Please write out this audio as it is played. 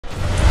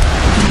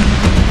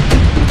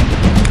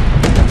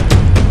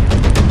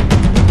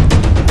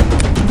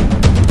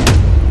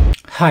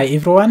Hi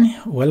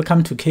everyone,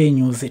 welcome to K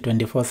News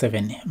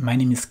 24/7. My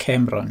name is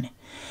Cameron.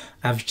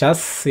 I've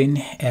just seen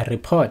a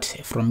report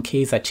from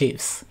Kaizer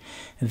Chiefs.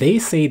 They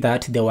say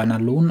that they wanna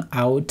loan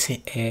out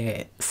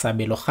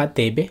Sabelo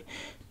Khatebe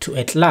to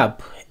a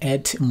club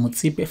at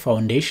Mutsipe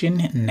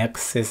Foundation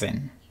next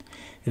season.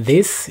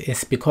 This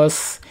is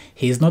because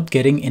he's not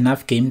getting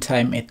enough game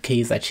time at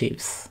Kaizer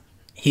Chiefs.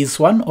 He's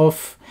one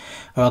of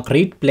our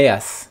great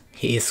players.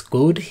 He is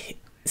good,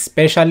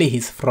 especially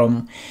he's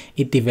from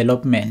a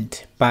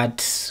development,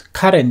 but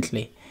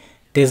currently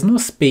there's no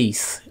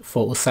space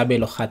for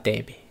Sabelo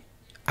Khatebe.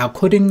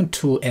 According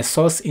to a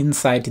source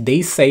inside,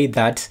 they say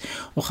that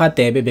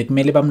Khatebe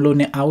bekumele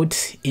bamlone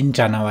out in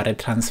January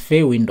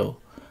transfer window,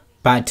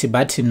 but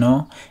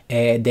no,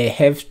 they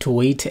have to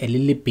wait a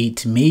little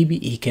bit. Maybe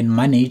he can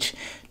manage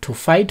to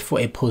fight for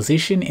a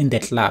position in the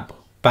club,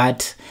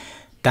 but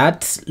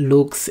that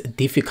looks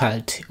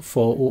difficult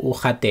for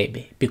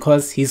Khatebe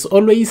because he's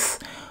always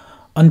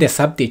on the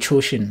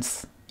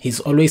substitutions.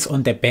 He's always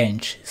on the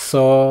bench.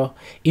 So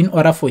in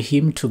order for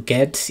him to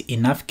get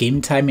enough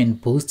game time and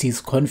boost his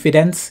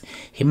confidence,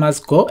 he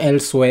must go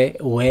elsewhere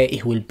where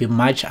he will be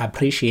much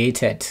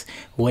appreciated,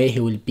 where he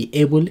will be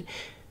able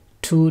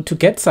to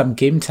get some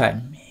game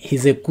time.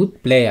 He's a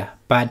good player,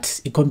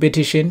 but the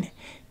competition,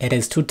 it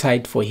is too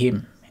tight for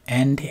him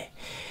and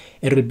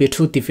it will be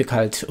too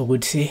difficult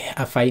to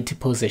fight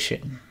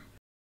position.